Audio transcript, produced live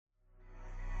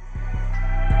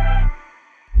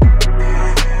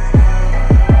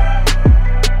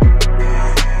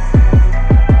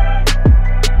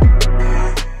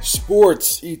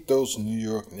Sports Ethos New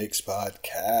York Knicks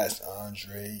podcast.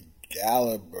 Andre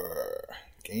Gallagher.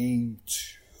 Game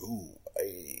 2.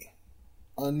 A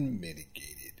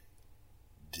unmitigated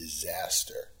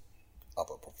disaster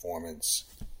of a performance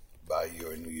by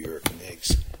your New York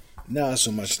Knicks. Not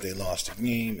so much they lost the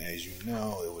game. As you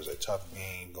know, it was a tough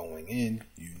game going in.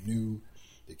 You knew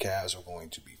the Cavs were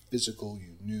going to be physical.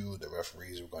 You knew the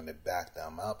referees were going to back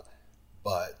them up.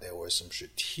 But there were some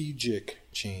strategic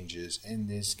changes in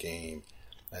this game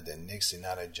that the Knicks did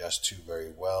not adjust to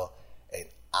very well. And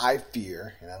I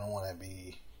fear, and I don't want to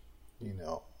be,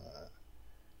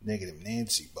 negative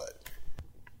Nancy, but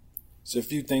there's a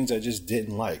few things I just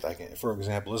didn't like. Like, for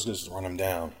example, let's just run them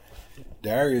down.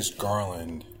 Darius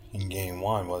Garland in Game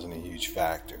 1 wasn't a huge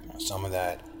factor. Now, some of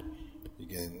that, you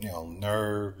get,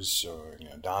 nerves, or,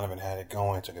 Donovan had it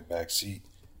going, took a back seat.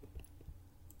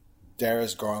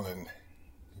 Darius Garland,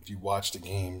 if you watch the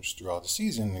games throughout the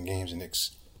season, the games the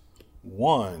Knicks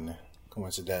won,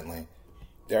 coincidentally,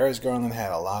 Darius Garland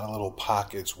had a lot of little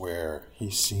pockets where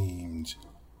he seemed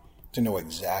to know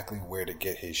exactly where to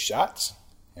get his shots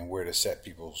and where to set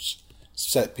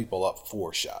people up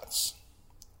for shots.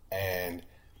 And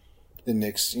the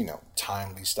Knicks,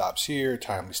 timely stops here,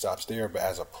 timely stops there, but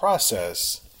as a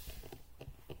process,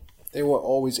 they were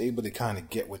always able to kind of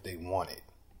get what they wanted.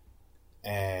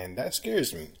 And that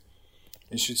scares me.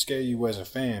 It should scare you as a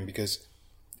fan because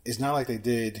it's not like they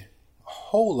did a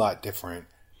whole lot different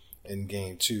in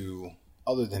Game 2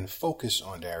 other than focus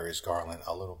on Darius Garland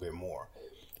a little bit more.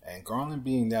 And Garland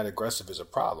being that aggressive is a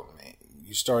problem.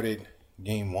 You started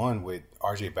Game 1 with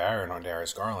R.J. Barrett on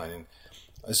Darius Garland. And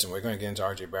listen, we're going to get into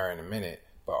R.J. Barrett in a minute.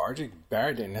 But R.J.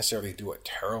 Barrett didn't necessarily do a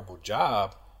terrible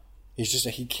job. It's just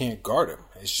that he can't guard him.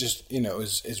 It's just,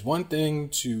 it's one thing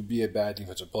to be a bad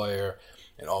defensive player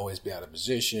and always be out of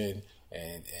position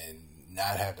and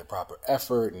not have the proper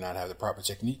effort and not have the proper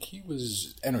technique. He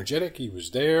was energetic. He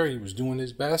was there. He was doing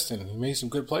his best, and he made some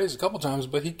good plays a couple times,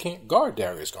 but he can't guard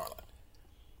Darius Garland.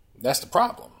 That's the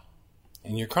problem.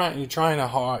 And you're trying to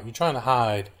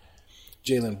hide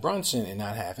Jalen Brunson and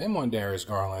not have him on Darius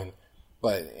Garland,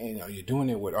 but you're doing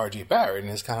it with R.J. Barrett,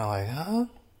 and it's kind of like, huh?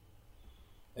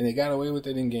 And they got away with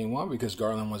it in Game 1 because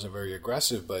Garland wasn't very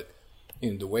aggressive, but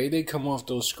the way they come off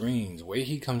those screens, the way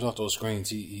he comes off those screens,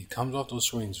 he comes off those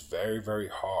screens very, very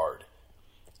hard.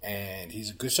 And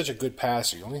he's such a good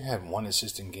passer. He only had one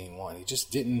assist in Game 1. He just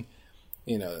didn't,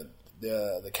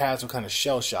 the Cavs were kind of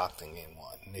shell-shocked in Game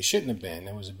 1. And they shouldn't have been.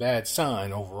 It was a bad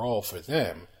sign overall for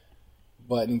them.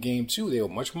 But in Game 2, they were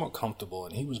much more comfortable,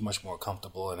 and he was much more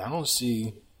comfortable. And I don't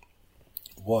see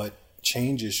what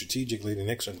changes strategically the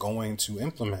Knicks are going to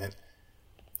implement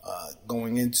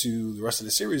going into the rest of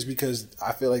the series, because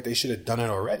I feel like they should have done it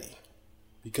already,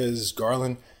 because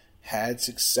Garland had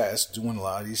success doing a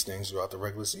lot of these things throughout the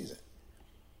regular season.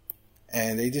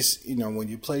 And they just, when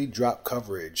you play drop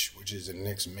coverage, which is the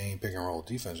Knicks' main pick and roll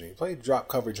defense, when you play drop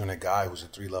coverage on a guy who's a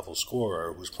 3-level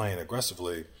scorer who's playing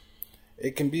aggressively,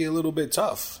 it can be a little bit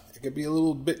tough. It can be a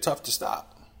little bit tough to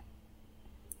stop.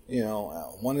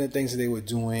 One of the things that they were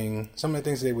doing, some of the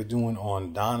things they were doing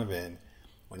on Donovan,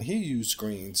 when he used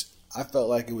screens, I felt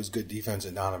like it was good defense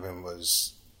and Donovan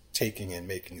was taking and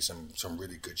making some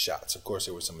really good shots. Of course,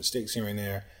 there were some mistakes here and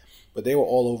there, but they were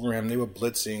all over him. They were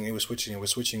blitzing. They were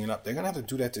switching it up. They're going to have to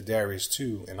do that to Darius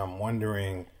too, and I'm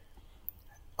wondering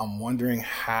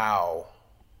how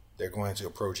they're going to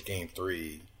approach Game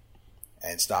 3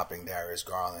 and stopping Darius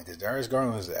Garland, because Darius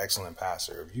Garland is an excellent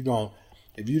passer. If you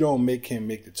don't make him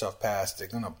make the tough pass, they're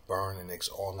going to burn the Knicks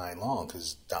all night long,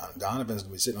 because Donovan's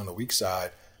going to be sitting on the weak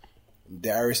side.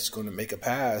 Darius is going to make a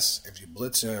pass. If you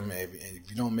blitz him, if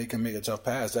you don't make him make a tough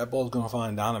pass, that ball's going to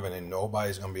find Donovan, and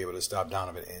nobody's going to be able to stop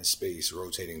Donovan in space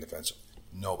rotating defensively.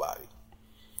 Nobody.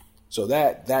 So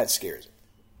that scares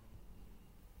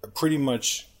me. Pretty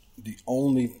much the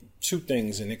only two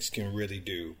things the Knicks can really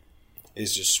do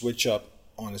is just switch up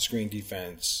on the screen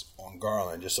defense on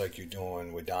Garland, just like you're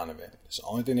doing with Donovan. It's the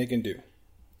only thing they can do,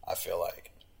 I feel like.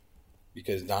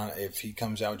 Because if he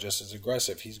comes out just as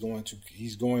aggressive, he's going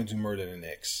to murder the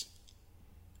Knicks.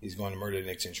 He's going to murder the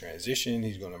Knicks in transition.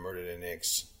 He's going to murder the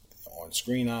Knicks on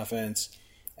screen offense.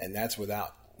 And that's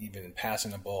without even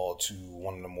passing the ball to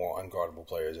one of the more unguardable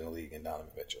players in the league, in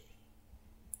Donovan Mitchell.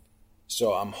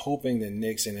 So I'm hoping the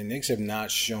Knicks have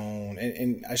not shown,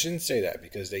 and I shouldn't say that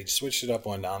because they switched it up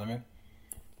on Donovan,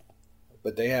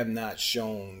 but they have not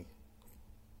shown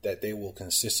that they will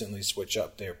consistently switch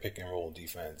up their pick and roll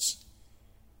defense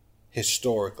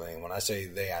historically. And when I say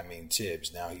they, I mean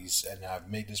Tibbs. Now and I've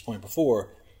made this point before,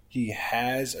 he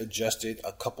has adjusted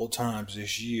a couple times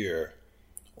this year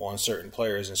on certain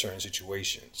players in certain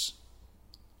situations.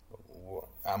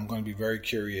 I'm going to be very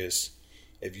curious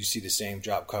if you see the same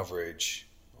drop coverage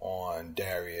on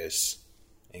Darius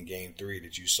in Game 3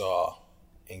 that you saw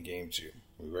in Game 2.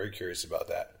 I'm very curious about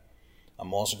that.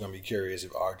 I'm also going to be curious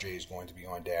if RJ is going to be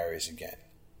on Darius again.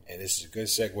 And this is a good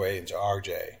segue into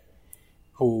RJ,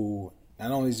 who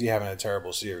not only is he having a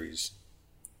terrible series,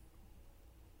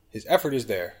 his effort is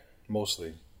there,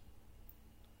 mostly,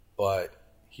 but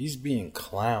he's being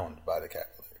clowned by the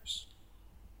Cavaliers.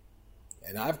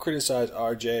 And I've criticized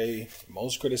RJ,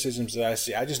 most criticisms that I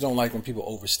see, I just don't like when people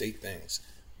overstate things.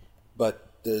 But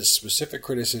the specific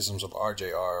criticisms of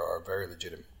RJ are very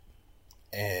legitimate.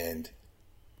 And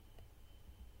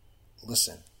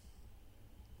listen,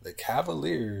 the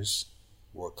Cavaliers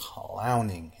were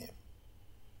clowning him.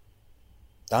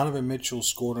 Donovan Mitchell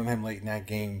scored on him late in that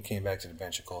game, came back to the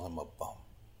bench and called him a bum.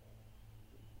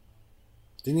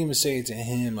 Didn't even say it to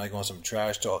him like on some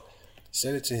trash talk.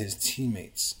 Said it to his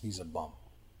teammates. He's a bum.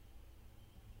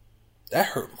 That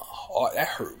hurt my heart. That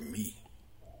hurt me.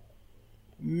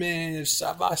 Man,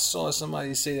 if I saw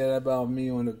somebody say that about me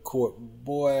on the court,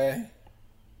 boy,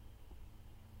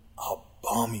 a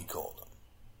bum he called him.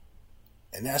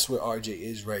 And that's where RJ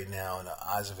is right now in the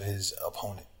eyes of his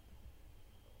opponent.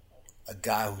 A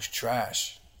guy who's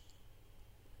trash.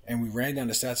 And we ran down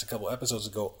the stats a couple episodes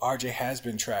ago. RJ has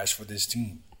been trash for this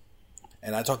team.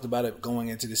 And I talked about it going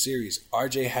into the series.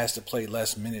 RJ has to play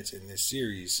less minutes in this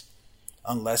series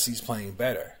unless he's playing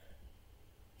better.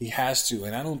 He has to.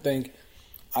 And I don't think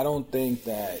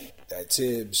that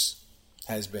Tibbs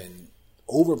has been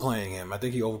overplaying him. I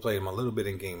think he overplayed him a little bit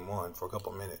in Game 1 for a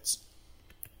couple minutes.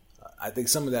 I think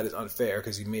some of that is unfair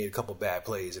because he made a couple bad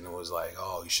plays and it was like,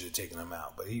 oh, you should have taken him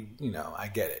out. But I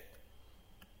get it.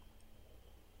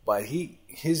 But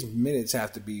his minutes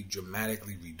have to be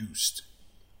dramatically reduced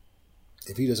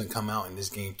if he doesn't come out in this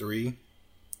Game 3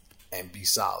 and be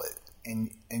solid.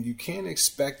 And you can't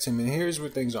expect him, and here's where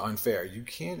things are unfair. You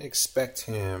can't expect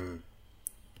him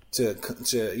to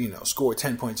score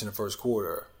 10 points in the first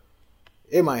quarter.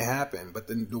 It might happen, but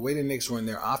the way the Knicks run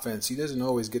their offense, he doesn't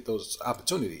always get those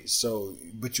opportunities.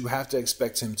 But you have to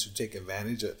expect him to take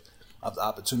advantage of the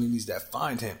opportunities that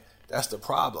find him. That's the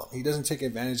problem. He doesn't take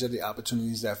advantage of the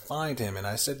opportunities that find him. And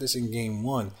I said this in Game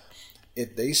 1.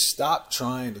 If they stop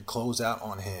trying to close out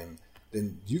on him,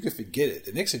 then you can forget it.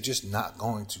 The Knicks are just not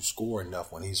going to score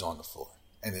enough when he's on the floor.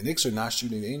 And the Knicks are not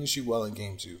shooting. They didn't shoot well in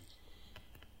Game 2.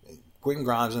 Quentin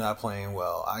Grimes is not playing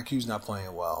well. IQ's not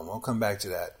playing well. And we'll come back to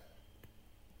that.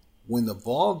 When the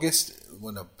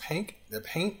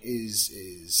paint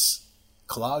is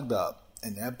clogged up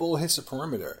and that ball hits the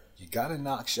perimeter, you got to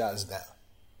knock shots down.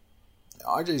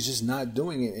 RJ's just not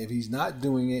doing it. If he's not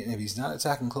doing it, and if he's not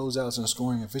attacking closeouts and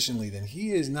scoring efficiently, then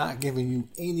he is not giving you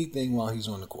anything while he's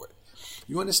on the court.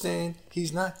 You understand?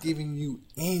 He's not giving you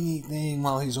anything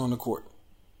while he's on the court.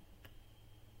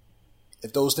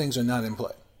 If those things are not in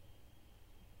play.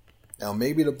 Now,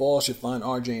 maybe the ball should find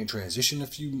RJ in transition a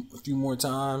few more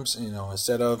times,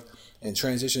 instead of in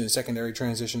secondary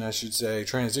transition, I should say.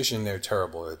 Transition, they're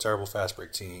terrible. They're a terrible fast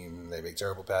break team. They make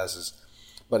terrible passes.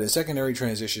 But in secondary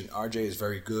transition, RJ is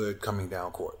very good coming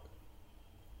down court.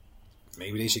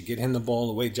 Maybe they should get him the ball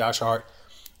the way Josh Hart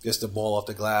gets the ball off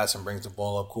the glass and brings the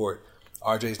ball up court.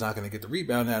 RJ's not going to get the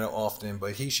rebound that often,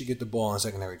 but he should get the ball in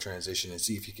secondary transition and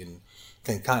see if he can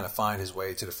kind of find his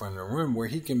way to the front of the rim where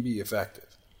he can be effective.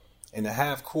 In the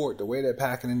half court, the way they're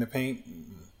packing in the paint,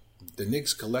 the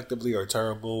Knicks collectively are a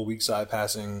terrible weak side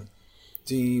passing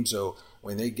team. So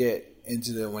when they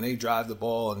when they drive the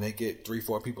ball and they get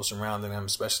 3-4 people surrounding them,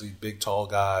 especially big, tall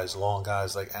guys, long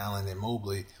guys like Allen and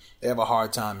Mobley, they have a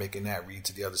hard time making that read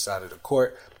to the other side of the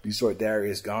court. You saw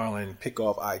Darius Garland pick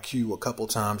off IQ a couple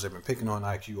times. They've been picking on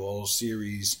IQ all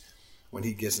series when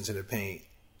he gets into the paint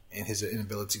and his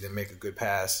inability to make a good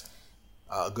pass.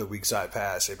 A good weak side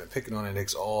pass. They've been picking on the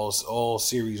Knicks all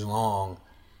series long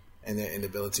and their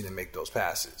inability to make those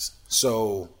passes.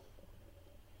 So,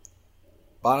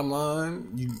 bottom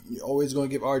line, you're always going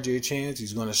to give RJ a chance.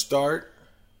 He's going to start.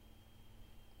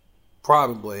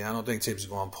 Probably. I don't think Tibbs is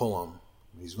going to pull him.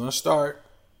 He's going to start.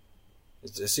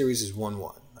 The series is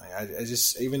 1-1. I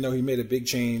just, even though he made a big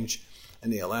change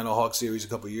in the Atlanta Hawks series a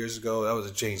couple years ago, that was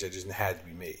a change that just had to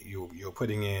be made. You're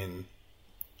putting in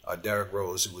Derrick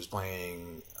Rose, who was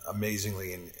playing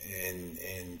amazingly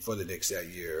and for the Knicks that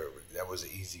year. That was an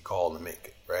easy call to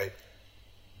make, right?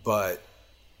 But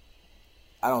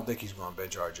I don't think he's going to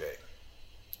bench RJ.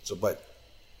 But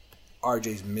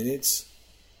RJ's minutes,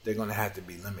 they're going to have to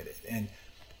be limited. And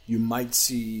you might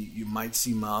see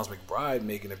Miles McBride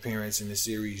make an appearance in the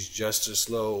series just to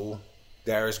slow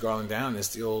Darius Garland down and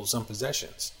steal some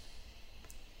possessions.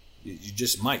 You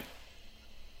just might.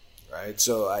 right?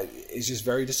 So it's just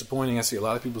very disappointing. I see a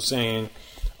lot of people saying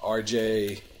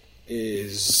RJ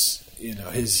is,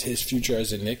 his future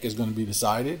as a Knick is going to be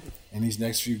decided in these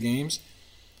next few games.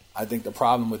 I think the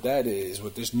problem with that is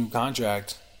with this new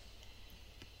contract,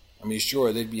 I mean,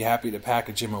 sure, they'd be happy to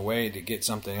package him away to get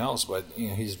something else, but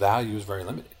his value is very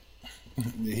limited.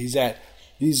 he's at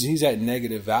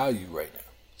negative value right now.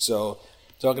 So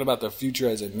talking about the future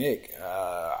as a Knick,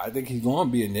 I think he's going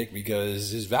to be a Knick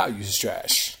because his value is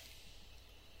trash.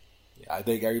 I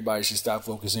think everybody should stop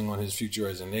focusing on his future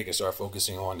as a Knick and start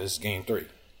focusing on this game 3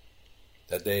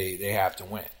 that they have to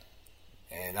win.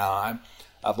 And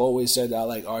I've always said that I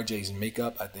like RJ's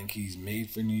makeup. I think he's made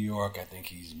for New York. I think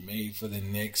he's made for the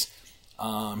Knicks.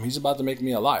 He's about to make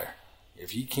me a liar.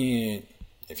 If he can't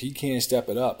step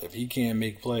it up, if he can't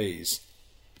make plays,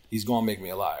 he's gonna make me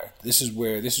a liar. This is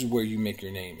where you make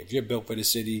your name. If you're built for the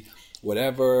city,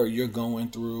 whatever you're going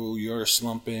through, you're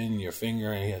slumping, he has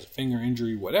a finger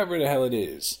injury, whatever the hell it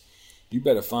is, you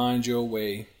better find your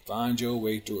way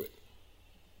through it,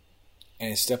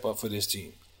 and step up for this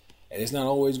team. And it's not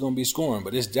always going to be scoring,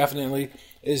 but it's definitely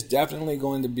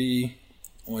going to be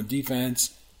on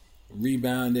defense,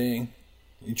 rebounding,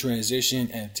 in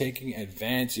transition, and taking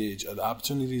advantage of the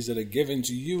opportunities that are given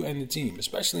to you and the team,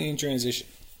 especially in transition.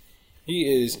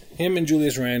 Him and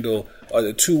Julius Randle are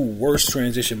the 2 worst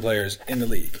transition players in the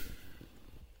league.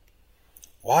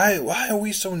 Why are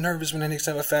we so nervous when the Knicks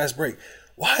have a fast break?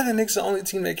 Why are the Knicks the only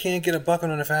team that can't get a bucket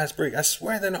on a fast break? I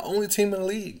swear they're the only team in the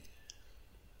league.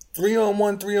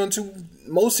 3-on-1, 3-on-2,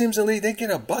 most teams in the league, they get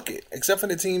a bucket, except for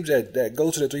the teams that go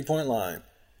to the 3-point line.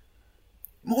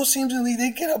 Most teams in the league,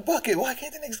 they get a bucket. Why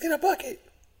can't the Knicks get a bucket?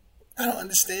 I don't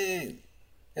understand.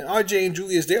 And RJ and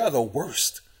Julius, they are the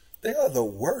worst. They are the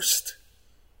worst.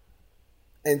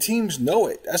 And teams know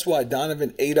it. That's why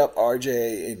Donovan ate up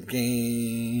RJ in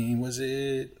game,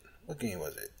 what game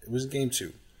was it? It was game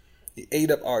 2. He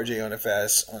ate up RJ on a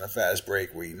fast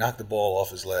break where he knocked the ball off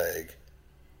his leg.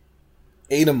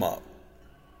 Ate him up.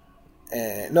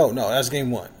 And no, that was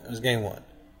game 1. It was game 1.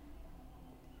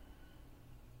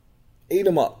 Ate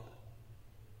him up.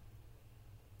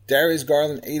 Darius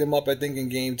Garland ate him up, I think, in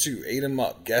game 2. Ate him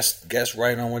up. Guessed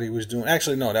right on what he was doing.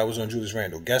 Actually, no, that was on Julius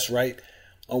Randle. Guessed right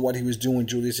on what he was doing.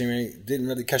 Julius Randle didn't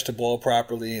really catch the ball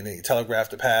properly, and he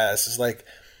telegraphed the pass.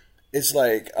 It's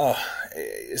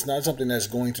not something that's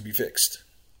going to be fixed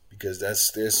because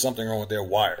there's something wrong with their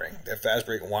wiring. Their fast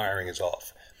break wiring is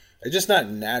off. They're just not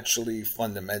naturally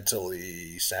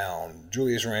fundamentally sound.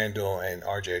 Julius Randle and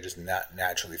RJ are just not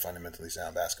naturally fundamentally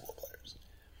sound basketball players.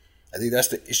 I think that's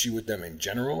the issue with them in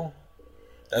general.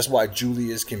 That's why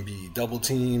Julius can be double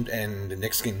teamed and the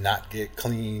Knicks can not get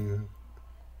clean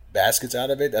baskets out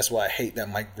of it. That's why I hate that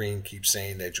Mike Breen keeps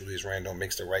saying that Julius Randle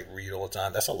makes the right read all the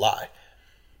time. That's a lie.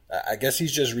 I guess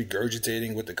he's just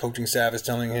regurgitating what the coaching staff is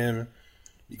telling him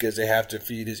because they have to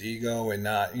feed his ego and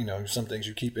not, some things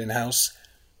you keep in-house.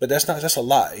 But that's a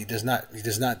lie. He does not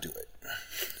do it.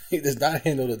 He does not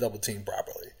handle the double team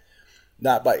properly.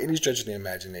 Not by any stretch of the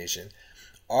imagination.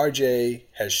 RJ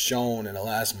has shown in the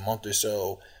last month or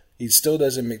so, he still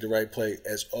doesn't make the right play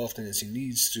as often as he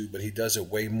needs to, but he does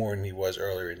it way more than he was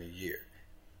earlier in the year.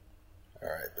 All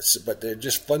right, but they're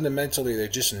just fundamentally, they're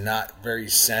just not very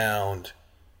sound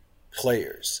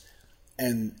players.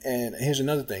 And here's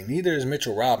another thing. Neither is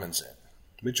Mitchell Robinson.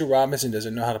 Mitchell Robinson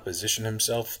doesn't know how to position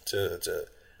himself to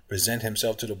present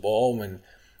himself to the ball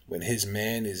when his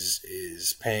man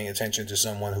is paying attention to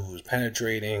someone who's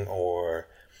penetrating or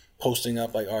posting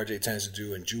up like RJ tends to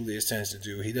do and Julius tends to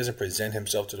do. He doesn't present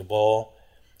himself to the ball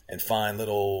and find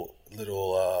little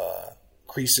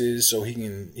creases so he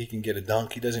can get a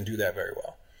dunk. He doesn't do that very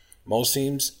well. Most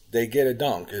teams, they get a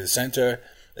dunk. The center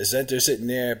sitting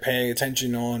there paying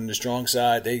attention on the strong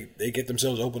side. They get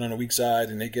themselves open on the weak side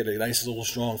and they get a nice little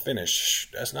strong finish.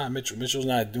 That's not Mitchell. Mitchell's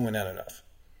not doing that enough.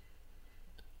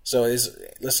 So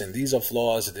listen, these are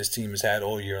flaws that this team has had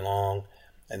all year long,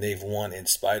 and they've won in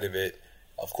spite of it.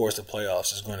 Of course, the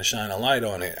playoffs is going to shine a light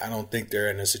on it. I don't think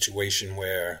they're in a situation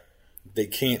where they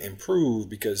can't improve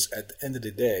because at the end of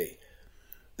the day,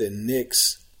 the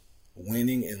Knicks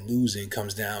winning and losing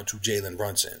comes down to Jalen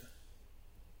Brunson.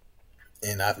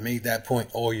 And I've made that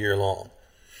point all year long.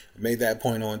 I made that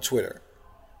point on Twitter.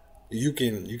 You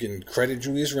can credit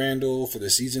Julius Randle for the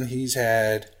season he's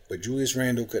had, but Julius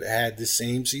Randle could have had this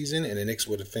same season and the Knicks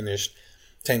would have finished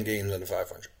 10 games under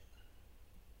 500.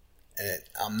 And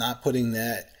I'm not putting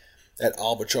that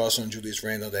albatross on Julius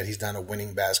Randle that he's not a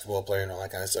winning basketball player and all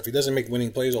that kind of stuff. He doesn't make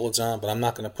winning plays all the time, but I'm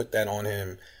not going to put that on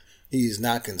him. He's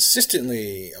not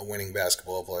consistently a winning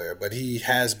basketball player, but he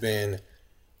has been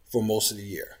for most of the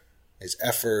year. His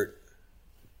effort,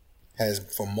 has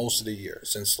for most of the year,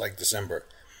 since like December,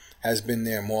 has been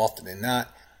there more often than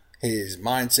not. His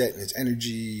mindset and his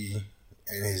energy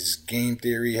and his game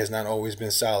theory has not always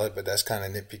been solid, but that's kind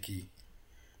of nitpicky.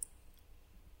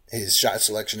 His shot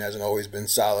selection hasn't always been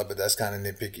solid, but that's kind of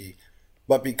nitpicky.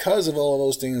 But because of all of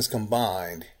those things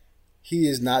combined, he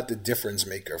is not the difference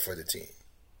maker for the team.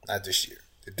 Not this year.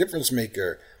 The difference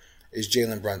maker is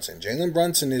Jalen Brunson. Jalen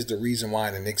Brunson is the reason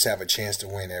why the Knicks have a chance to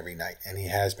win every night, and he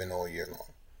has been all year long.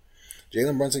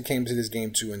 Jalen Brunson came to this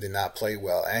game too and did not play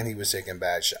well, and he was taking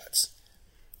bad shots.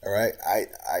 All right,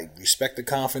 I respect the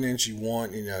confidence you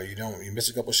want. You miss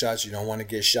a couple shots, you don't want to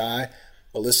get shy.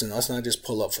 But listen, let's not just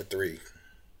pull up for three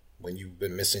when you've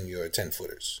been missing your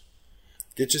 10-footers.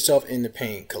 Get yourself in the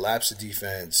paint, collapse the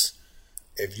defense.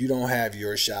 If you don't have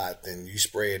your shot, then you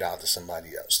spray it out to somebody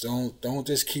else. Don't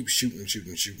just keep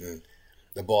shooting.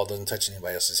 The ball doesn't touch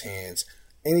anybody else's hands.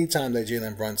 Anytime that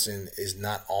Jalen Brunson is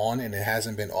not on, and it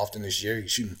hasn't been often this year,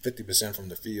 he's shooting 50% from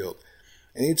the field.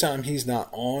 Anytime he's not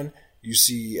on, you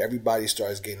see everybody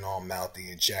starts getting all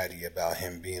mouthy and chatty about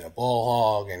him being a ball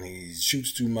hog and he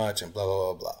shoots too much and blah,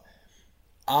 blah, blah,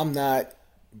 blah.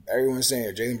 Everyone's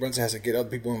saying Jalen Brunson has to get other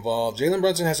people involved. Jalen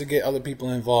Brunson has to get other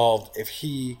people involved if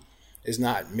he is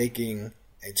not making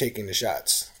and taking the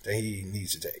shots that he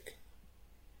needs to take.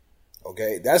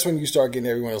 Okay, that's when you start getting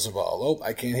everyone else involved. Oh,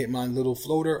 I can't hit my little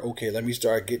floater. Okay, let me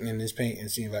start getting in this paint and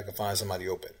see if I can find somebody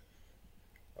open.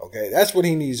 Okay, that's what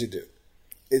he needs to do.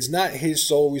 It's not his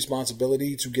sole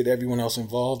responsibility to get everyone else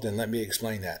involved, and let me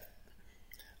explain that.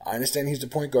 I understand he's the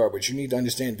point guard, but you need to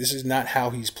understand this is not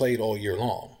how he's played all year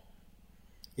long.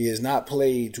 He has not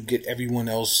played to get everyone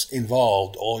else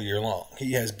involved all year long.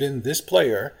 He has been this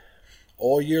player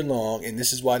all year long, and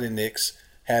this is why the Knicks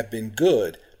have been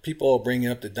good. People are bringing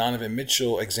up the Donovan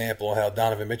Mitchell example, how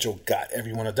Donovan Mitchell got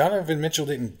everyone. Donovan Mitchell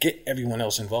didn't get everyone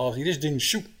else involved. He just didn't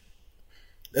shoot.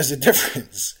 There's a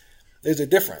difference. There's a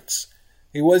difference.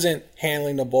 He wasn't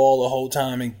handling the ball the whole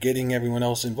time and getting everyone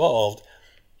else involved.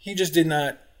 He just did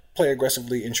not play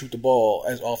aggressively and shoot the ball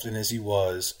as often as he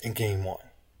was in Game 1,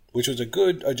 which was a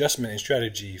good adjustment and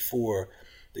strategy for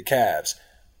the Cavs.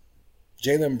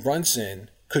 Jalen Brunson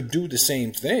could do the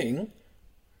same thing,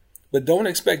 but don't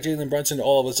expect Jalen Brunson to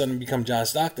all of a sudden become John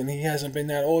Stockton. He hasn't been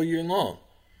that all year long.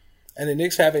 And the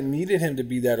Knicks haven't needed him to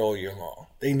be that all year long.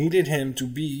 They needed him to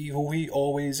be who he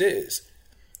always is.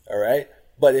 All right?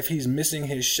 But if he's missing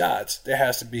his shots, there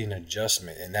has to be an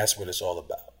adjustment, and that's what it's all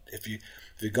about. If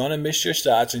you're going to miss your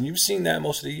shots, and you've seen that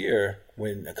most of the year,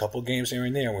 when a couple games here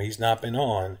and there when he's not been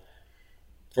on,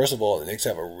 first of all, the Knicks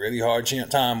have a really hard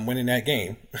time winning that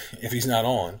game if he's not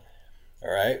on.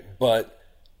 All right? But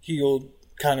he'll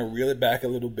kind of reel it back a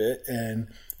little bit, and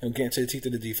he'll get into the teeth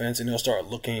of the defense, and he'll start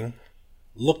looking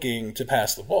to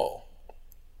pass the ball.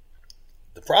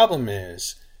 The problem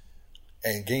is,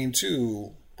 in Game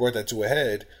 2, brought that to a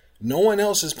head, no one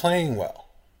else is playing well.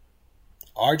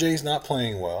 RJ's not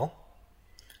playing well.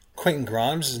 Quentin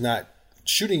Grimes is not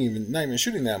even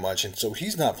shooting that much, and so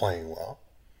he's not playing well.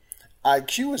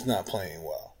 IQ is not playing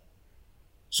well.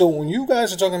 So when you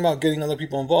guys are talking about getting other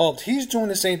people involved, he's doing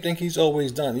the same thing he's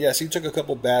always done. Yes, he took a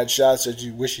couple bad shots that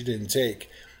you wish he didn't take,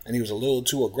 and he was a little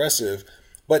too aggressive,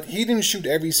 but he didn't shoot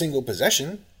every single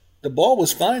possession. The ball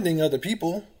was finding other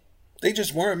people. They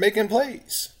just weren't making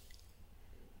plays.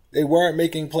 They weren't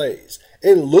making plays.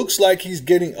 It looks like he's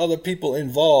getting other people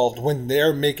involved when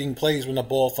they're making plays when the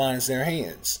ball finds their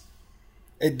hands.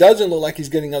 It doesn't look like he's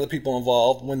getting other people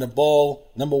involved when the ball,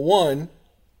 number one,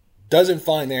 doesn't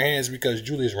find their hands because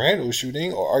Julius Randle is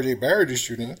shooting or RJ Barrett is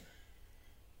shooting.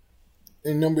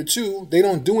 And number two, they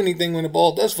don't do anything when the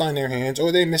ball does find their hands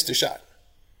or they miss the shot.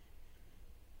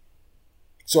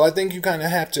 So I think you kind of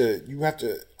have to,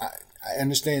 I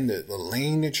understand the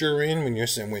lane that you're in when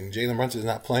Jalen Brunson is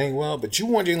not playing well, but you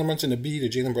want Jalen Brunson to be the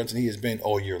Jalen Brunson he has been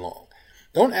all year long.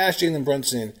 Don't ask Jalen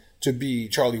Brunson to be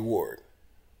Charlie Ward.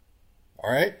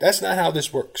 All right? That's not how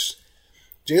this works.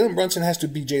 Jalen Brunson has to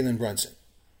be Jalen Brunson.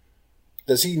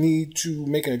 Does he need to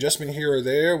make an adjustment here or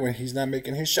there when he's not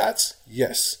making his shots?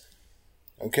 Yes.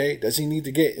 Okay? Does he need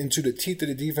to get into the teeth of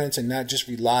the defense and not just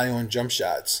rely on jump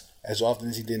shots as often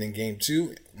as he did in Game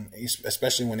 2,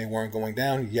 especially when they weren't going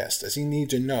down? Yes. Does he need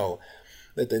to know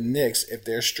that the Knicks, if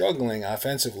they're struggling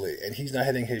offensively and he's not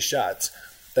hitting his shots,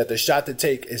 that the shot to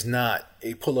take is not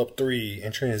a pull-up three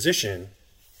in transition?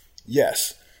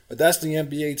 Yes. But that's the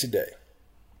NBA today.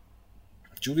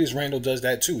 Julius Randle does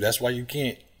that too. That's why you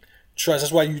can't trust.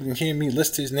 That's why you can hear me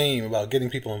list his name about getting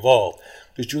people involved.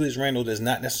 Because Julius Randle does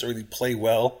not necessarily play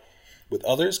well with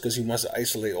others because he wants to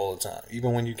isolate all the time.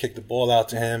 Even when you kick the ball out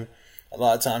to him, a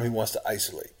lot of time he wants to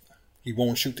isolate. He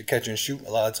won't shoot the catch and shoot.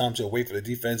 A lot of times he'll wait for the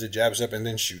defense to jab up and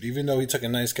then shoot. Even though he took a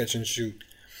nice catch and shoot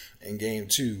in game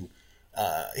 2,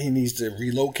 he needs to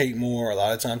relocate more. A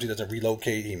lot of times he doesn't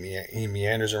relocate. He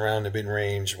meanders around the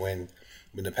mid-range when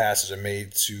the passes are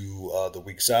made to the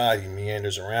weak side. He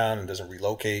meanders around and doesn't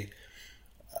relocate.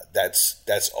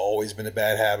 That's always been a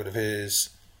bad habit of his.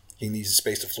 He needs to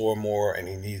space the floor more, and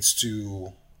he needs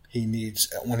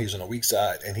when he's on the weak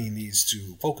side, and he needs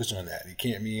to focus on that. He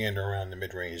can't meander around the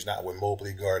mid-range, not with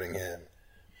Mobley guarding him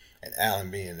and Allen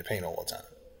being in the paint all the time.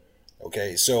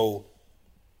 Okay, so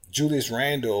Julius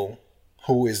Randle,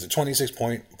 who is the 26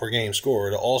 point per game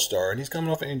scorer, the all-star, and he's coming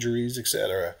off of injuries,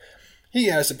 etc., he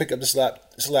has to pick up the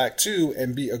slack too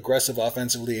and be aggressive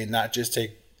offensively and not just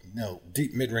take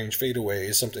deep mid-range fadeaway.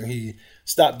 Is something he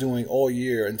stopped doing all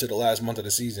year until the last month of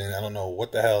the season. I don't know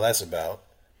what the hell that's about.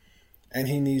 And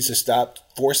he needs to stop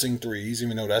forcing threes,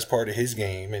 even though that's part of his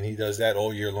game, and he does that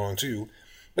all year long too.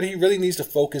 But he really needs to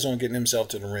focus on getting himself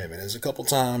to the rim. And there's a couple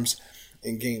times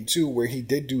in game 2 where he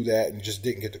did do that and just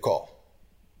didn't get the call.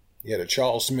 He had a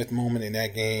Charles Smith moment in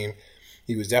that game.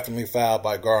 He was definitely fouled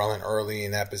by Garland early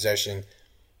in that possession.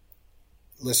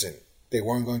 Listen, they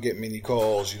weren't going to get many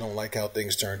calls. You don't like how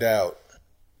things turned out.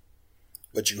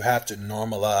 But you have to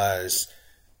normalize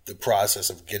the process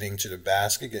of getting to the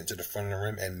basket, getting to the front of the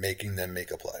rim, and making them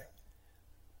make a play.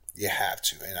 You have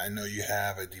to. And I know you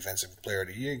have a Defensive Player of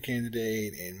the Year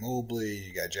candidate in Mobley.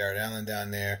 You got Jared Allen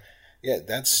down there. Yeah,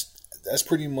 that's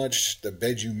pretty much the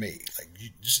bed you made.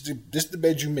 This is the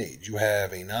bed you made. You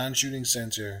have a non-shooting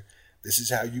center. This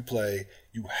is how you play.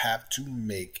 You have to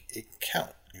make it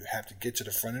count. You have to get to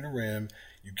the front of the rim.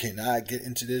 You cannot get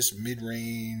into this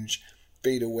mid-range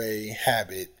fadeaway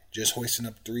habit, just hoisting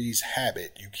up threes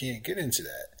habit. You can't get into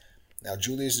that. Now,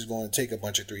 Julius is going to take a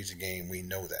bunch of threes a game. We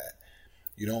know that.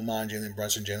 You don't mind Jalen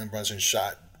Brunson. Jalen Brunson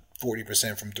shot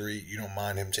 40% from 3. You don't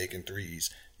mind him taking threes.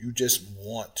 You just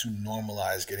want to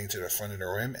normalize getting to the front of the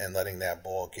rim and letting that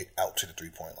ball get out to the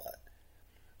three-point line.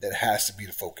 That has to be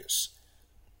the focus.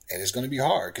 And it's going to be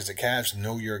hard because the Cavs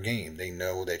know your game. They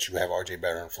know that you have RJ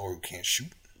Barrett on the floor who can't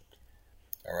shoot.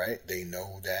 All right? They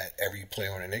know that every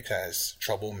player on the Knicks has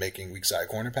trouble making weak side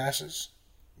corner passes,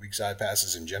 weak side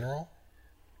passes in general.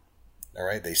 All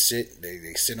right? They sit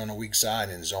on the weak side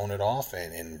and zone it off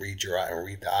and read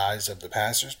the eyes of the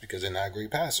passers because they're not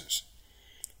great passers.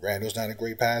 Randall's not a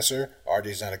great passer.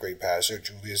 RJ's not a great passer.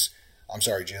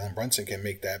 Jalen Brunson can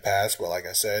make that pass, but like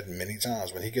I said many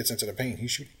times, when he gets into the paint,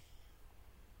 he's shooting.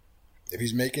 If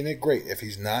he's making it, great. If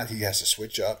he's not, he has to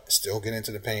switch up, still get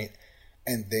into the paint,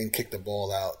 and then kick the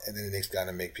ball out, and then the Knicks got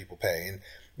to make people pay. And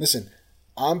listen,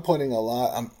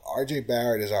 RJ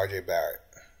Barrett is RJ Barrett.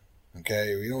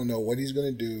 Okay? We don't know what he's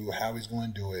going to do, how he's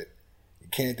going to do it. You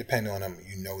can't depend on him.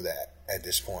 You know that at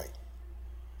this point.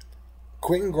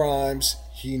 Quentin Grimes,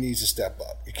 he needs to step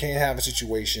up. You can't have a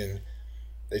situation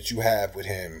that you have with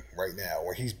him right now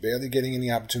where he's barely getting any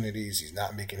opportunities. He's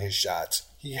not making his shots.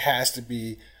 He has to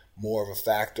be more of a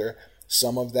factor.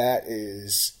 Some of that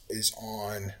is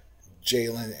on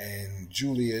Jalen and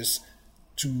Julius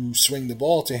to swing the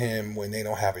ball to him when they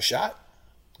don't have a shot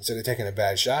instead of taking a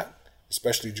bad shot,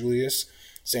 especially Julius.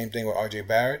 Same thing with RJ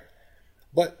Barrett.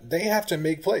 But they have to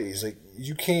make plays. Like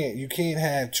you can't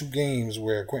have 2 games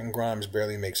where Quentin Grimes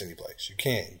barely makes any plays. You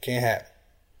can't have it.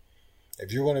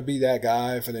 If you're going to be that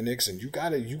guy for the Knicks, and you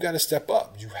gotta step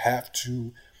up. You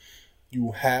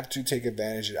have to take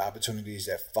advantage of the opportunities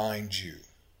that find you.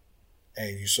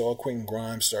 And you saw Quentin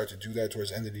Grimes start to do that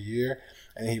towards the end of the year,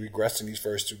 and he regressed in these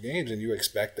first 2 games, and you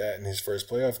expect that in his first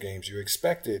playoff games. You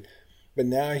expect it, but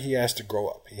now he has to grow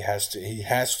up. He has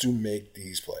to make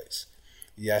these plays.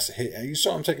 He has to hit, and you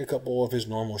saw him take a couple of his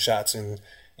normal shots in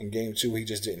game 2. He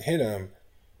just didn't hit them,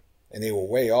 and they were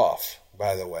way off,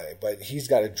 by the way. But he's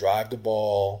got to drive the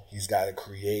ball. He's got to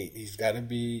create. He's got to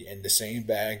be in the same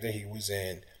bag that he was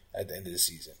in at the end of the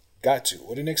season. Got to.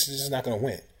 Well, the Knicks is just not going to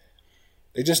win.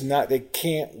 They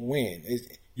can't win.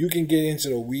 You can get into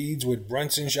the weeds with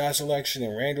Brunson shot selection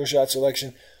and Randall shot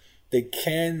selection. They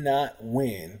cannot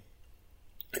win.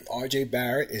 And RJ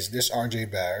Barrett is this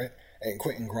RJ Barrett, and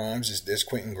Quentin Grimes is this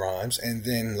Quentin Grimes, and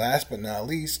then last but not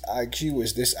least, IQ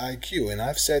is this IQ. And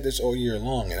I've said this all year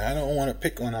long, and I don't want to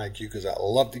pick on IQ because I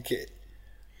love the kid.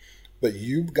 But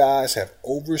you guys have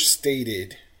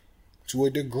overstated to a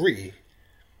degree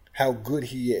how good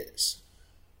he is,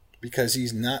 because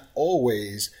he's not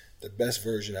always the best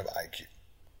version of IQ.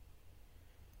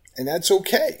 And that's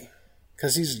okay,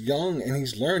 because he's young and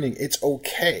he's learning. It's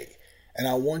okay. And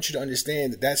I want you to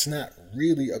understand that that's not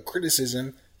really a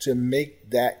criticism to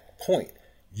make that point.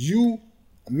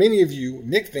 Many of you,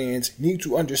 Knicks fans, need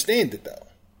to understand it, though.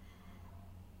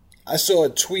 I saw a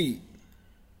tweet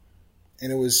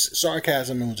and it was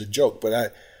sarcasm. It was a joke,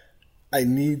 but I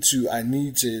need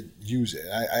to use it.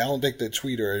 I don't think the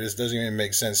tweeter, this doesn't even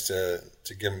make sense to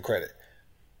give him credit.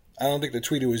 I don't think the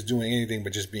tweeter was doing anything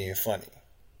but just being funny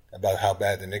about how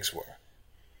bad the Knicks were.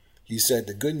 He said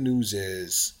the good news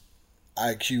is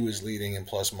IQ is leading in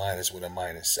plus minus with a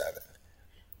 -7.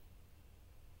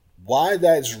 Why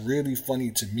that's really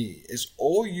funny to me is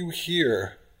all you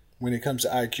hear when it comes to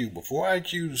IQ, before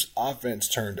IQ's offense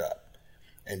turned up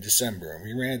in December, and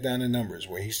we ran down the numbers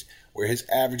where his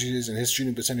averages and his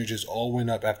shooting percentages all went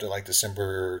up after like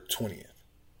December 20th.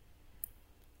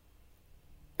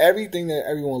 Everything that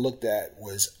everyone looked at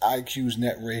was IQ's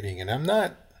net rating, and I'm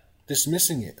not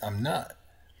dismissing it. I'm not.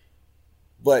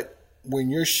 But when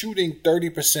you're shooting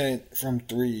 30% from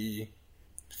 3,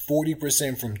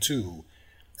 40% from 2,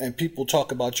 and people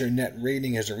talk about your net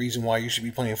rating as a reason why you should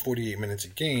be playing 48 minutes a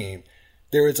game,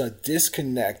 there is a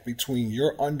disconnect between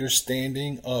your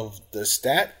understanding of the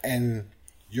stat and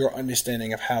your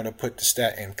understanding of how to put the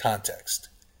stat in context.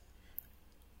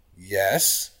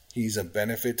 Yes, he's a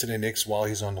benefit to the Knicks while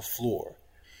he's on the floor.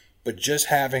 But just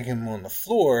having him on the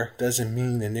floor doesn't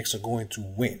mean the Knicks are going to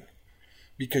win.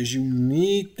 Because you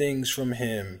need things from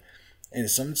him, and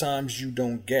sometimes you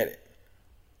don't get it.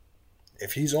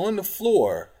 If he's on the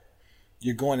floor,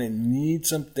 you're going to need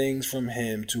some things from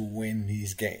him to win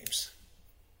these games.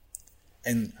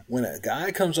 And when a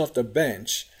guy comes off the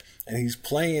bench and he's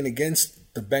playing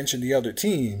against the bench of the other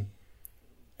team,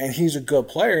 and he's a good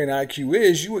player, and IQ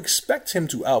is, you expect him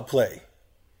to outplay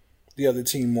the other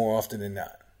team more often than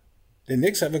not. The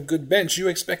Knicks have a good bench. You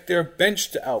expect their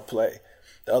bench to outplay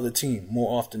the other team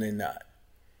more often than not.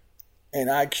 And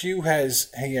IQ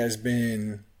has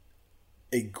been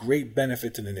a great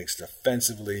benefit to the Knicks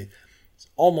defensively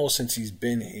almost since he's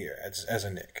been here as a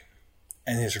Knick.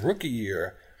 And his rookie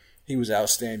year, he was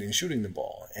outstanding shooting the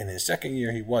ball. And his second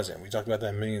year, he wasn't. We talked about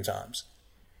that a million times.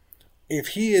 If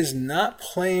he is not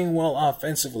playing well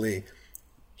offensively,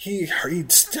 he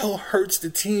still hurts the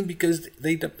team because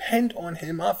they depend on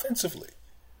him offensively.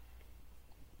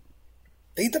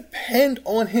 They depend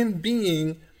on him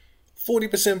being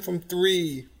 40% from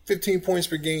 3, 15 points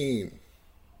per game.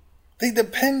 They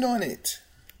depend on it.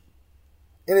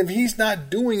 And if he's not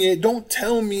doing it, don't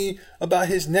tell me about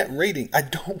his net rating. I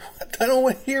don't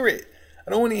want to hear it.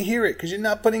 I don't want to hear it because you're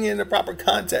not putting it in the proper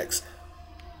context.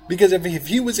 Because if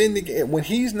he was in the game, when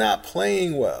he's not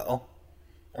playing well,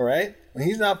 all right? When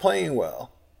he's not playing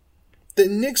well, the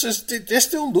Knicks they're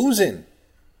still losing.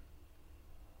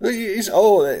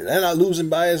 They're not losing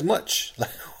by as much.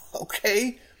 Like,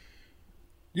 okay.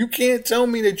 You can't tell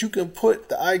me that you can put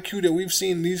the IQ that we've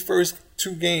seen in these first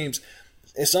 2 games.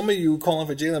 And some of you calling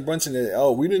for Jalen Brunson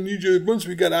that, we didn't need Jalen Brunson,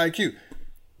 we got IQ.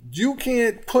 You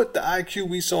can't put the IQ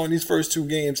we saw in these first 2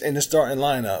 games in the starting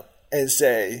lineup and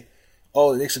say,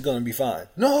 the Knicks are going to be fine.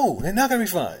 No, they're not going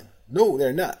to be fine. No,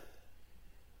 they're not.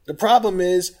 The problem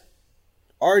is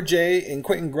RJ and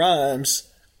Quentin Grimes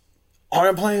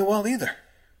aren't playing well either.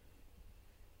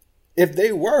 If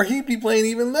they were, he'd be playing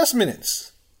even less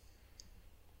minutes.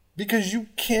 Because you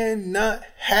cannot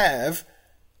have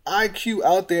IQ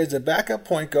out there as a backup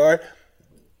point guard,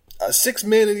 a 6th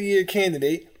Man of the Year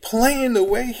candidate, playing the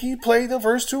way he played the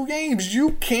first 2 games.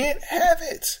 You can't have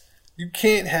it. You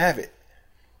can't have it.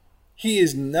 He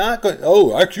is not going,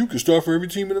 IQ can start for every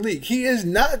team in the league. He is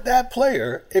not that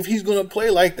player if he's going to play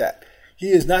like that. He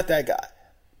is not that guy.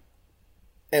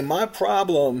 And my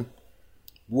problem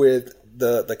with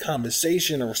the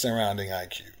conversation surrounding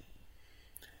IQ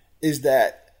is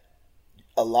that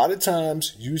a lot of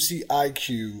times you see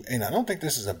IQ, and I don't think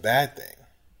this is a bad thing.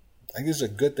 I think this is a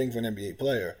good thing for an NBA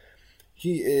player.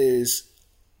 He is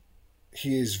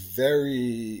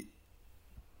very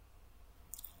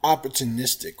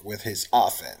opportunistic with his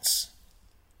offense.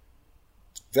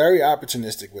 Very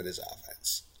opportunistic with his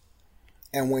offense.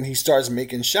 And when he starts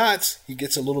making shots, he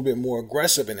gets a little bit more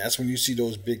aggressive, and that's when you see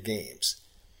those big games.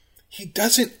 He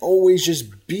doesn't always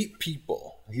just beat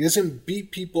people. He doesn't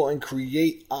beat people and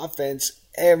create offense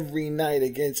every night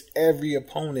against every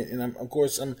opponent. And of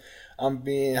course, I'm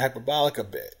being hyperbolic a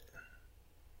bit.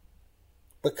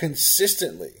 But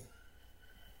consistently,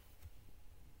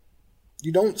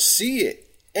 you don't see it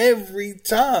every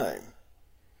time.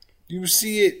 You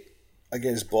see it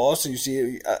against Boston. You see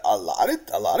it a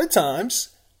lot of times.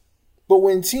 But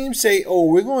when teams say,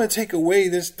 we're going to take away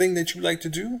this thing that you like to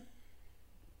do,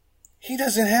 he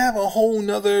doesn't have a whole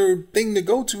nother thing to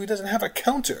go to. He doesn't have a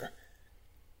counter.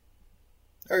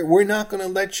 All right, we're not going to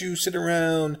let you sit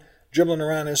around dribbling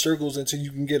around in circles until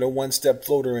you can get a one-step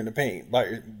floater in the paint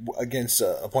against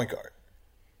a point guard.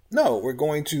 No, we're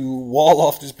going to wall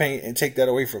off this paint and take that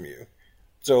away from you.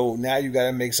 So now you got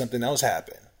to make something else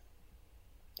happen.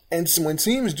 And so when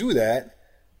teams do that,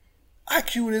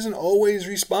 IQ doesn't always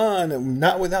respond.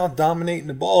 Not without dominating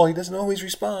the ball. He doesn't always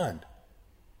respond.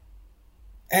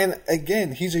 And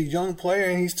again, he's a young player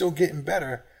and he's still getting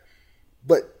better.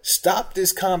 But stop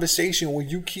this conversation where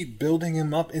you keep building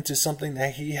him up into something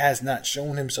that he has not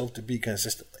shown himself to be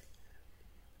consistently.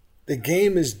 The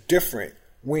game is different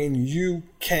when you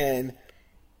can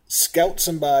scout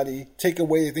somebody, take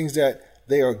away the things that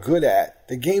they are good at.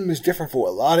 The game is different for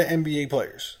a lot of NBA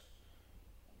players.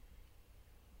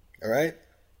 All right?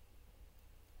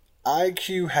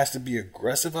 IQ has to be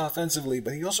aggressive offensively,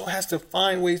 but he also has to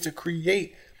find ways to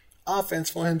create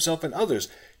offense for himself and others.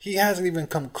 He hasn't even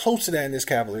come close to that in this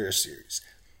Cavaliers series.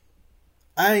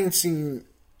 I ain't seen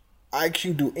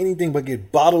IQ do anything but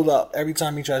get bottled up every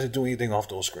time he tries to do anything off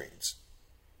those screens.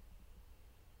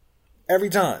 Every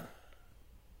time.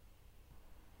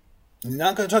 I'm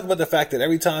not going to talk about the fact that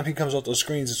every time he comes off those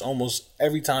screens, it's almost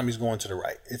every time he's going to the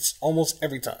right. It's almost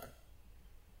every time.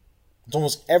 It's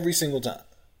almost every single time.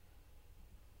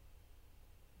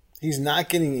 He's not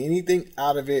getting anything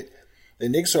out of it. The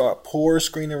Knicks are a poor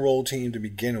screen and roll team to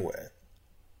begin with.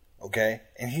 Okay?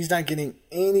 And he's not getting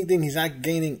anything. He's not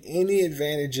gaining any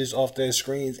advantages off their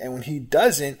screens. And when he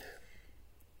doesn't,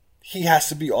 he has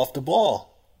to be off the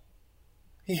ball.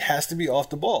 He has to be off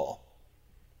the ball.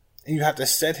 And you have to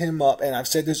set him up. And I've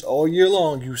said this all year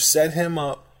long. You set him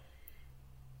up.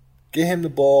 Get him the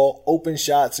ball. Open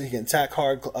shots so he can attack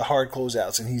hard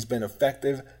closeouts. And he's been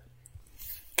effective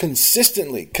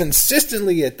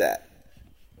consistently at that.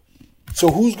 So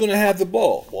who's going to have the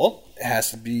ball? Well, it has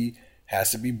to be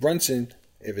Brunson.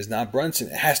 If it's not Brunson,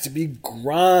 it has to be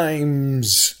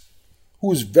Grimes,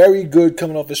 who's very good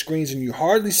coming off the screens, and you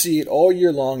hardly see it all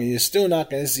year long, and you're still not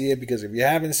going to see it because if you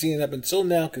haven't seen it up until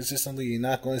now consistently, you're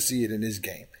not going to see it in this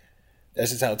game.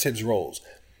 That's just how Tibbs rolls.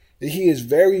 He is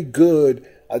very good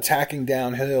attacking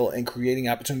downhill and creating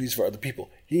opportunities for other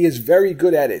people. He is very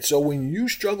good at it. So when you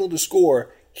struggle to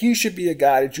score, he should be a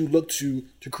guy that you look to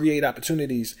create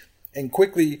opportunities, and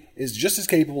Quickly is just as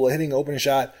capable of hitting an open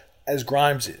shot as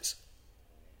Grimes is.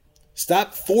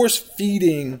 Stop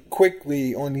force-feeding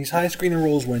Quickly on these high screen and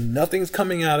rolls when nothing's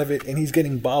coming out of it and he's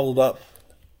getting bottled up.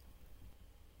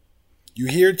 You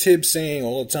hear Tibbs saying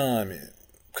all the time,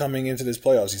 coming into this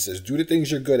playoffs, he says, do the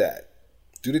things you're good at.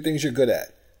 Do the things you're good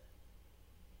at.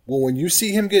 Well, when you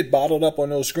see him get bottled up on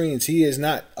those screens, he is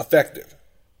not effective.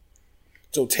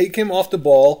 So take him off the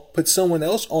ball, put someone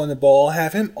else on the ball,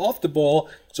 have him off the ball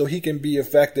so he can be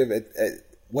effective at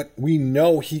what we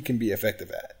know he can be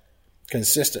effective at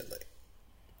consistently.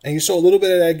 And you saw a little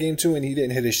bit of that game too, and he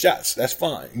didn't hit his shots. That's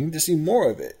fine. You need to see more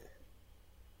of it.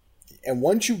 And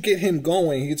once you get him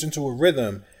going, he gets into a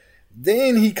rhythm,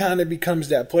 then he kind of becomes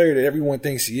that player that everyone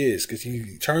thinks he is because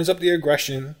he turns up the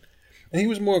aggression. And he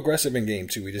was more aggressive in game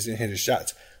two. He just didn't hit his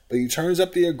shots. But he turns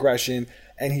up the aggression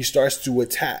and he starts to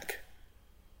attack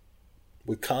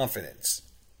with confidence.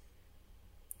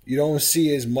 You don't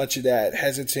see as much of that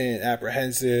hesitant,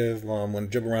 apprehensive, when I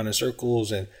dribble around in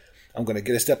circles and I'm going to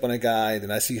get a step on a guy,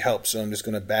 then I see help, so I'm just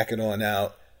going to back it on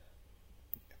out.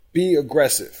 Be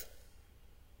aggressive.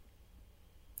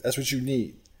 That's what you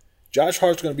need. Josh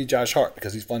Hart's going to be Josh Hart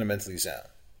because he's fundamentally sound.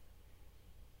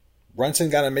 Brunson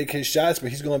got to make his shots, but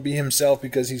he's going to be himself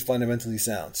because he's fundamentally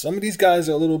sound. Some of these guys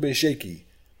are a little bit shaky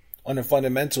on the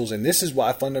fundamentals, and this is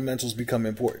why fundamentals become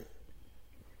important.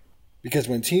 Because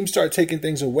when teams start taking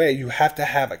things away, you have to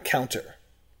have a counter.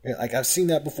 Like I've seen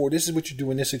that before. This is what you do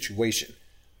in this situation.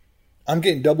 I'm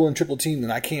getting double and triple teamed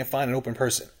and I can't find an open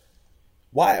person.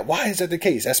 Why is that the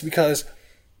case? That's because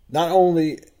not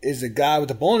only is the guy with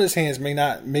the ball in his hands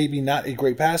maybe not a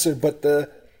great passer, but the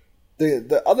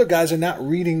other guys are not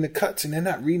reading the cuts and they're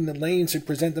not reading the lanes to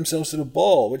present themselves to the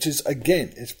ball, which is,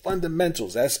 again, it's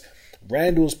fundamentals. That's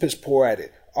Randall's piss poor at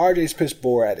it. RJ's piss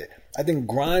poor at it. I think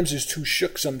Grimes is too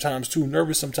shook sometimes, too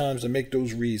nervous sometimes to make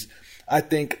those reads. I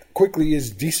think Quickly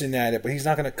is decent at it, but he's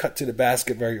not going to cut to the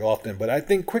basket very often. But I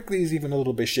think Quickly is even a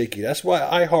little bit shaky. That's why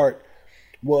iHeart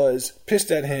was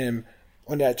pissed at him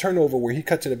on that turnover where he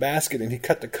cut to the basket and he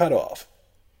cut the cutoff.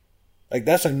 Like,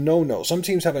 that's a no-no. Some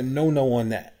teams have a no-no on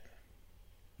that.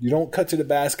 You don't cut to the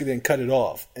basket and cut it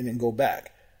off and then go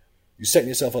back. You're setting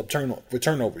yourself up for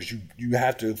turnovers. You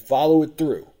have to follow it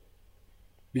through.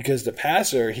 Because the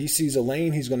passer, he sees a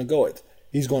lane, he's going to go it.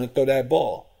 He's going to throw that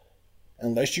ball.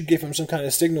 Unless you give him some kind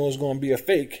of signal it's going to be a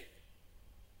fake.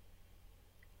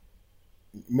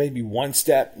 Maybe one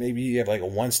step, maybe you have like a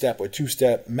one step or two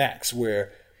step max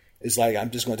where it's like I'm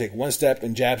just going to take one step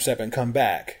and jab step and come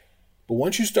back. But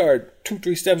once you start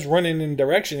 2-3 steps running in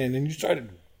direction and then you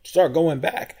start going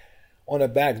back on a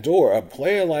back door, a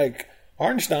player like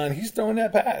Hartenstein, he's throwing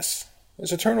that pass.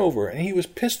 It's a turnover. And he was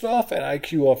pissed off at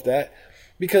IQ off that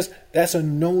because that's a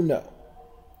no-no.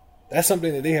 That's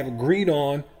something that they have agreed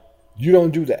on. You don't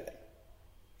do that.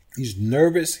 He's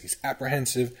nervous. He's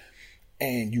apprehensive.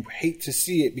 And you hate to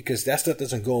see it because that stuff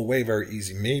doesn't go away very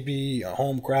easy. Maybe a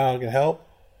home crowd can help.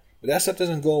 But that stuff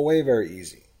doesn't go away very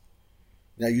easy.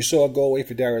 Now, you saw it go away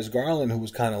for Darius Garland, who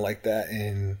was kind of like that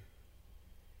in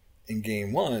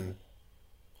game one.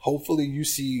 Hopefully you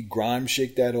see Grimes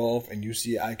shake that off and you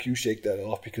see IQ shake that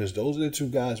off because those are the two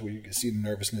guys where you can see the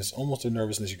nervousness, almost the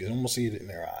nervousness. You can almost see it in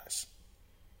their eyes.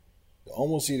 You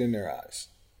almost see it in their eyes.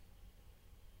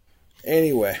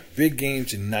 Anyway, big game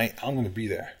tonight. I'm going to be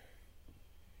there.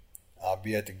 I'll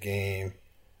be at the game.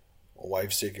 My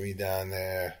wife's taking me down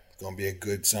there. It's going to be a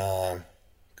good time.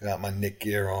 Got my Knick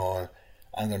gear on.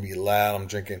 I'm going to be loud. I'm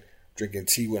drinking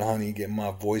tea with honey, getting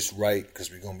my voice right because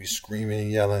we're going to be screaming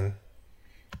and yelling.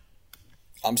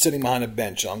 I'm sitting behind a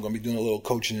bench. So I'm going to be doing a little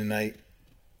coaching tonight.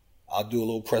 I'll do a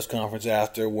little press conference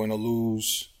after, win or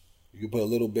lose. You can put a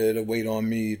little bit of weight on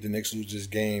me if the Knicks lose this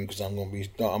game because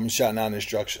I'm shouting out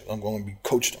instructions. I'm going to be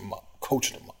coaching them up.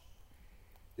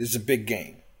 This is a big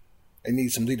game. They need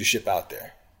some leadership out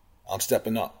there. I'm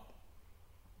stepping up.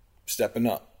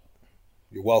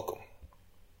 You're welcome.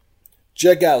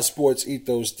 Check out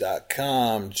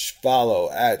sportsethos.com.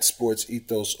 Follow at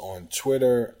sportsethos on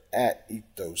Twitter, at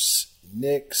ethos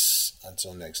Knicks.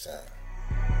 Until next time.